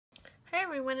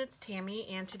everyone, it's Tammy,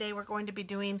 and today we're going to be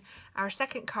doing our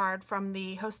second card from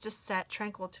the Hostess set,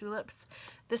 Tranquil Tulips.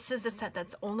 This is a set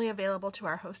that's only available to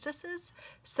our hostesses,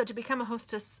 so to become a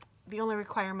hostess, the only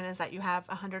requirement is that you have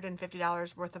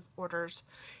 $150 worth of orders.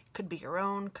 Could be your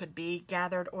own, could be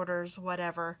gathered orders,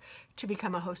 whatever, to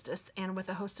become a hostess. And with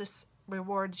the hostess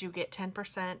rewards, you get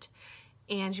 10%,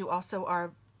 and you also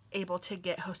are able to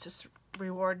get hostess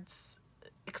rewards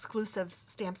exclusive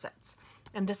stamp sets,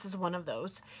 and this is one of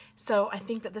those. So I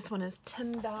think that this one is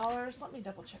 $10. Let me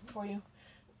double check for you.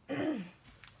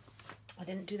 I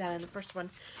didn't do that in the first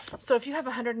one. So if you have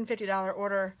a $150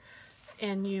 order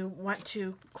and you want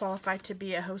to qualify to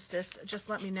be a hostess, just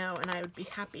let me know and I would be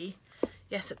happy.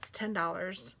 Yes, it's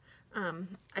 $10.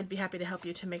 I'd be happy to help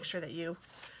you to make sure that you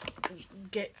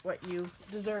get what you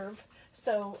deserve.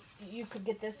 So you could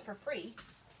get this for free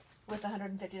with a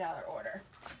 $150 order.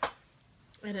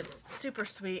 And it's super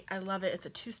sweet. I love it. It's a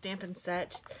 2 Stampin'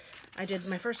 set. I did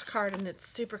my first card and it's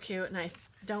super cute, and I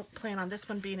don't plan on this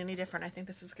one being any different. I think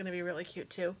this is going to be really cute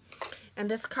too.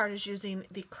 And this card is using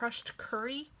the crushed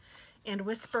curry and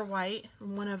Whisper White,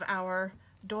 one of our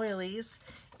doilies,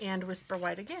 and Whisper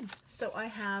White again. So I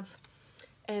have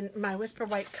my Whisper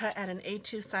White cut at an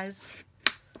A2 size,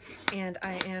 and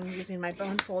I am using my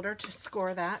bone folder to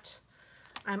score that.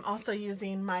 I'm also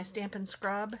using my Stampin'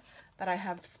 scrub that I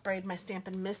have sprayed my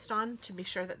Stampin' mist on to be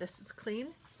sure that this is clean.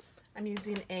 I'm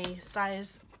using a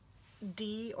size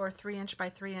D or 3" by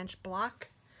 3" block,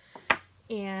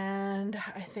 and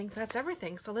I think that's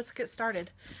everything. So let's get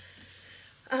started.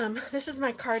 This is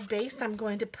my card base. I'm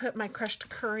going to put my crushed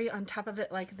curry on top of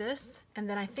it like this, and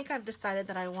then I think I've decided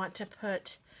that I want to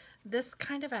put this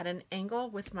kind of at an angle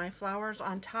with my flowers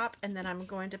on top, and then I'm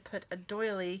going to put a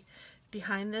doily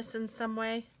behind this in some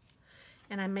way.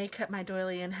 And I may cut my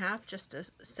doily in half just to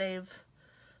save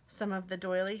some of the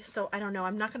doily. So I don't know.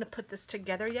 I'm not going to put this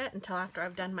together yet until after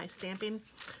I've done my stamping.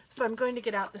 So I'm going to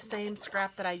get out the same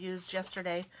scrap that I used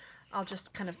yesterday. I'll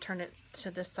just kind of turn it to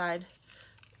this side.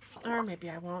 Or maybe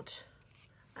I won't.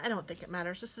 I don't think it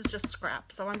matters. This is just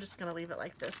scrap. So I'm just going to leave it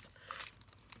like this.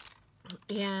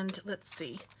 And let's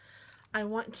see. I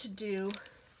want to do...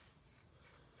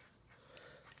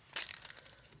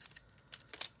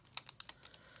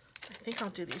 I think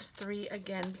I'll do these 3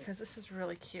 again because this is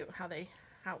really cute how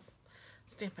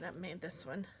Stampin' Up! Made this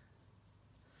one.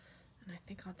 And I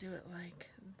think I'll do it like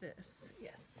this.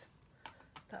 Yes,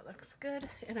 that looks good.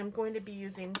 And I'm going to be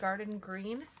using Garden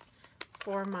Green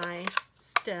for my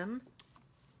stem.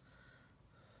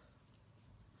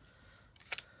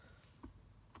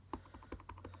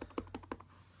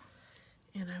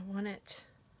 And I want it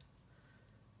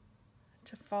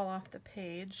to fall off the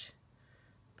page,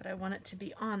 but I want it to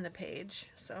be on the page,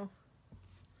 so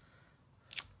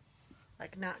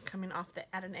like not coming off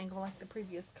at an angle like the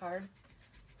previous card.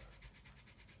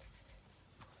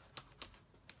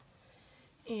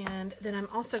 And then I'm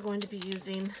also going to be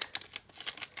using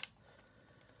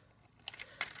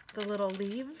the little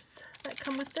leaves that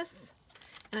come with this,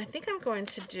 and I think I'm going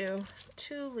to do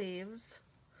 2 leaves,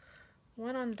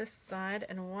 one on this side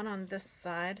and one on this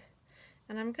side,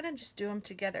 and I'm going to just do them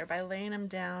together by laying them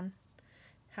down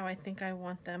how I think I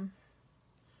want them,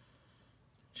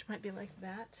 which might be like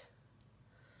that.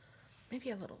 Maybe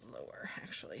a little lower,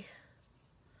 actually.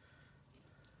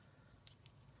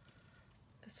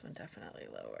 This one definitely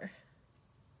lower.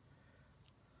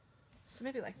 So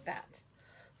maybe like that.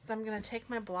 So I'm going to take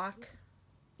my block,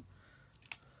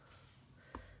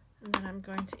 and then I'm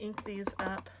going to ink these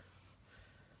up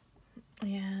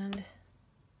and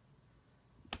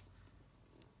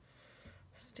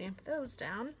stamp those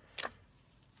down.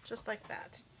 Just like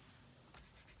that.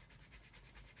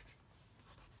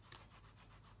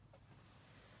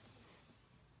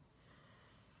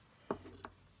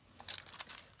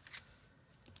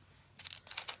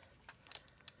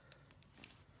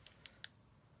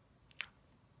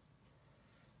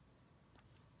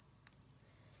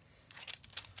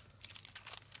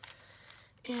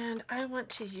 And I want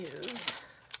to use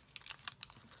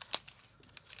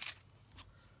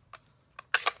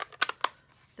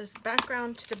this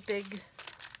background to the big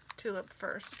tulip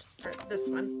first, or this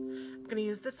one. I'm going to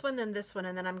use this one, then this one,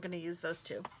 and then I'm going to use those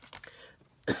 2.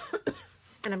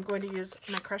 And I'm going to use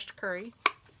my crushed curry.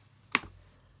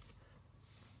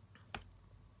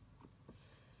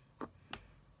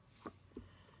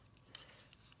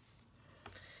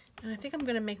 And I think I'm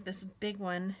going to make this big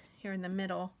one here in the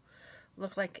middle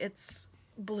look like it's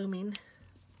blooming.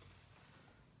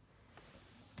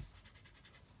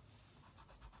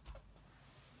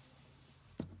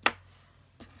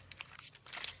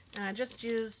 And I just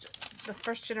used the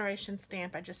 1st generation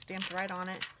stamp. I just stamped right on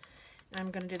it. And I'm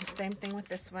going to do the same thing with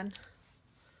this one.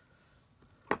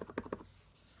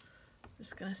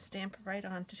 Just going to stamp right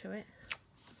onto it.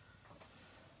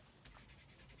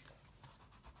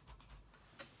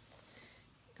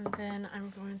 And then I'm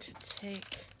going to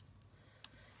take,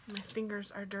 my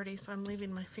fingers are dirty, so I'm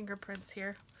leaving my fingerprints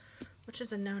here, which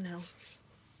is a no-no.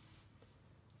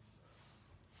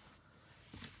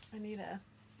 I need a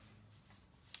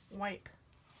wipe.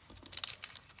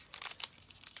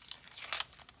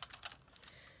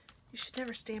 You should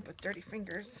never stamp with dirty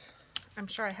fingers. I'm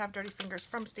sure I have dirty fingers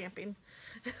from stamping.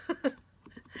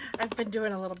 I've been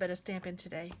doing a little bit of stamping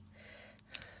today.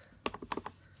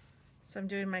 So I'm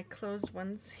doing my closed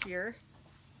ones here.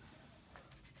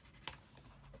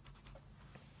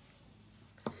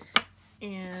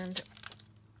 And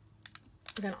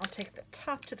then I'll take the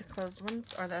top to the closed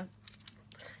ones, or the,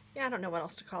 yeah, I don't know what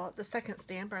else to call it, the second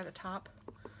stamp or the top.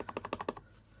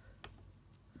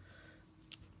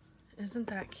 Isn't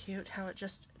that cute how it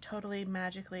just totally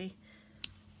magically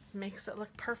makes it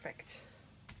look perfect?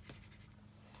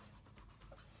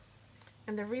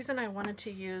 And the reason I wanted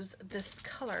to use this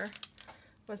color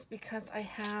was because I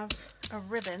have a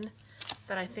ribbon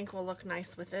that I think will look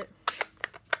nice with it.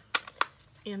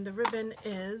 And the ribbon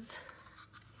is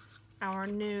our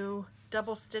new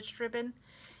double stitched ribbon.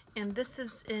 And this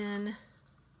is in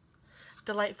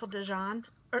Delightful Dijon,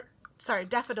 or sorry,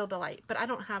 Daffodil Delight, but I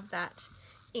don't have that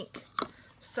ink.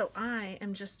 So I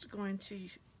am just going to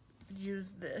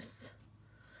use this.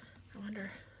 I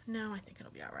wonder, no, I think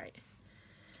it'll be all right.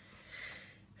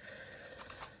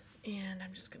 And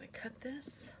I'm just going to cut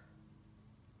this.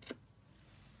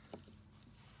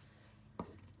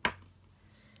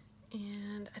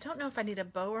 And I don't know if I need a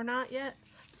bow or not yet.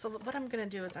 So what I'm going to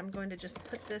do is I'm going to just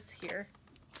put this here.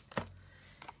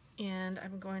 And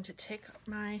I'm going to take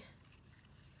my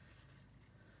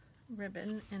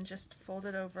ribbon and just fold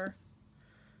it over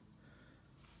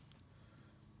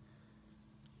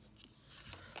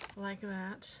like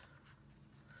that.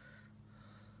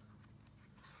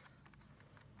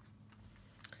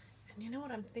 And you know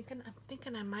what I'm thinking? I'm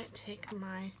thinking I might take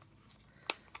my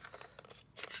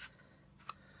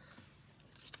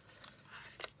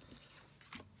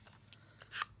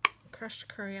crushed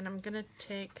curry and I'm gonna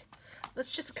take,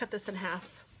 let's just cut this in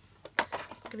half. I'm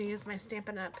gonna use my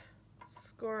Stampin' Up!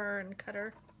 Scorer and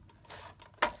cutter.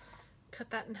 Cut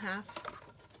that in half.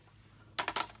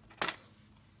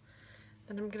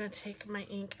 Then I'm gonna take my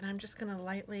ink and I'm just gonna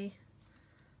lightly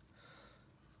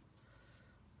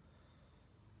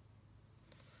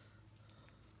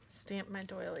stamp my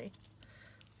doily.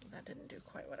 That didn't do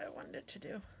quite what I wanted it to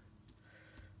do.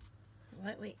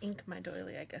 Lightly ink my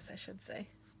doily, I guess I should say.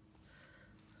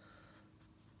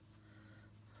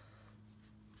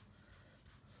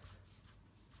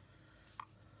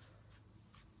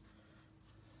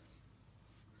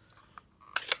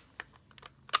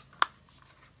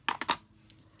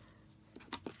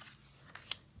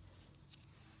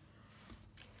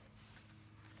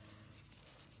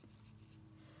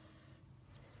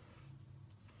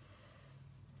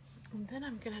 And then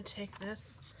I'm going to take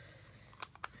this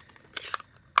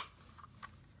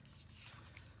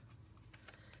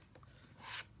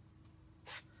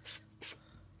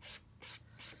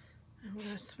and I'm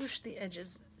going to swoosh the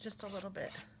edges just a little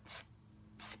bit.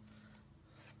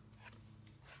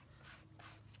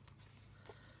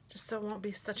 Just so it won't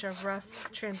be such a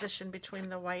rough transition between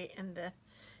the white and the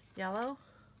yellow.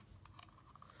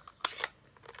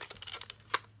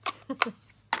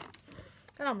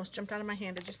 That almost jumped out of my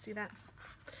hand. Did you see that?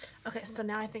 Okay, so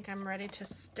now I think I'm ready to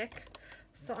stick.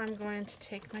 So I'm going to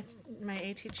take my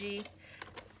ATG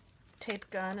tape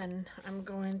gun and I'm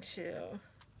going to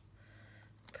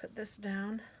put this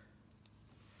down.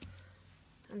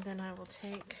 And then I will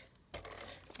take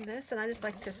this, and I just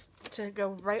like to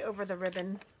go right over the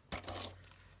ribbon.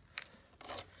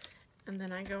 And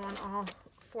then I go on all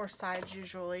four sides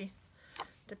usually,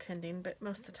 depending, but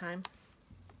most of the time.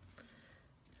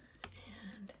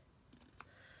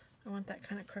 I want that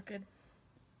kind of crooked.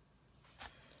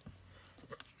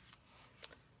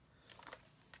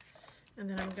 And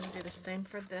then I'm going to do the same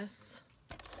for this.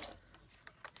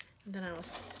 And then I will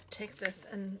take this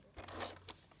and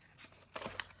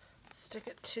stick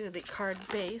it to the card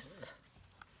base.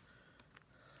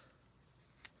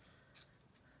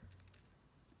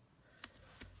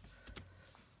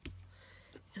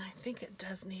 And I think it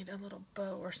does need a little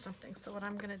bow or something. So what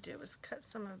I'm going to do is cut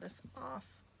some of this off.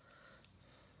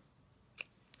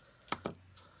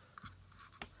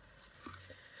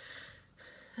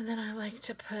 And then I like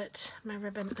to put my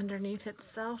ribbon underneath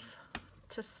itself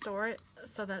to store it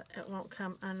so that it won't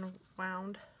come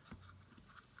unwound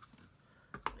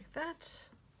like that.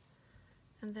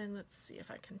 And then let's see if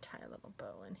I can tie a little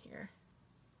bow in here.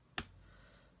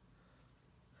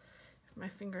 My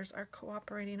fingers are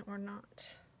cooperating or not.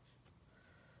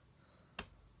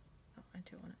 Oh, I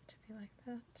do want it to be like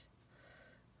that.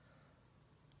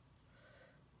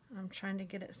 I'm trying to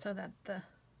get it so that the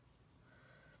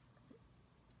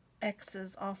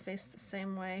X's all face the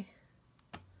same way,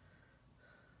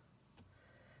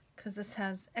 because this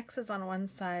has X's on one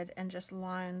side and just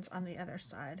lines on the other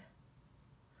side.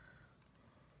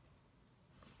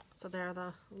 So there are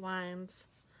the lines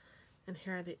and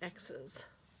here are the X's.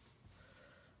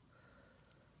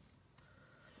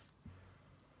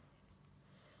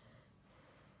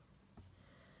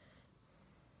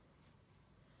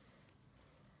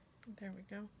 There we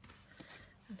go.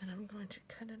 And then I'm going to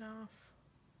cut it off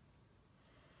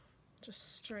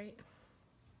just straight.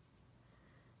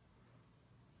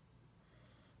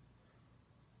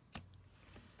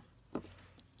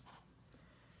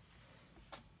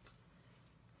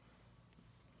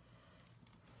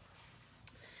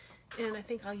 And I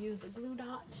think I'll use a glue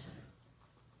dot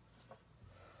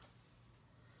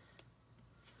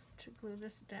to glue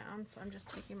this down. So I'm just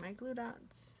taking my glue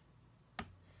dots,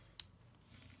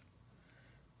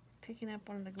 picking up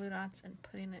one of the glue dots and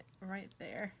putting it right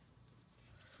there.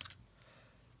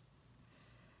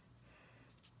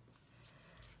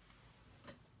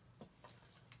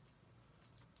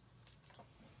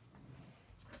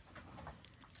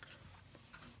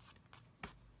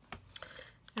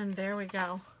 And there we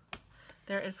go.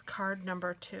 There is card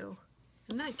number 2.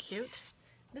 Isn't that cute?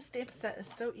 This stamp set is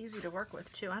so easy to work with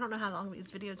too. I don't know how long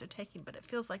these videos are taking, but it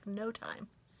feels like no time.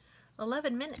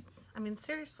 11 minutes. I mean,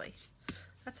 seriously.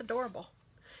 That's adorable.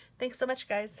 Thanks so much,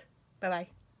 guys. Bye-bye.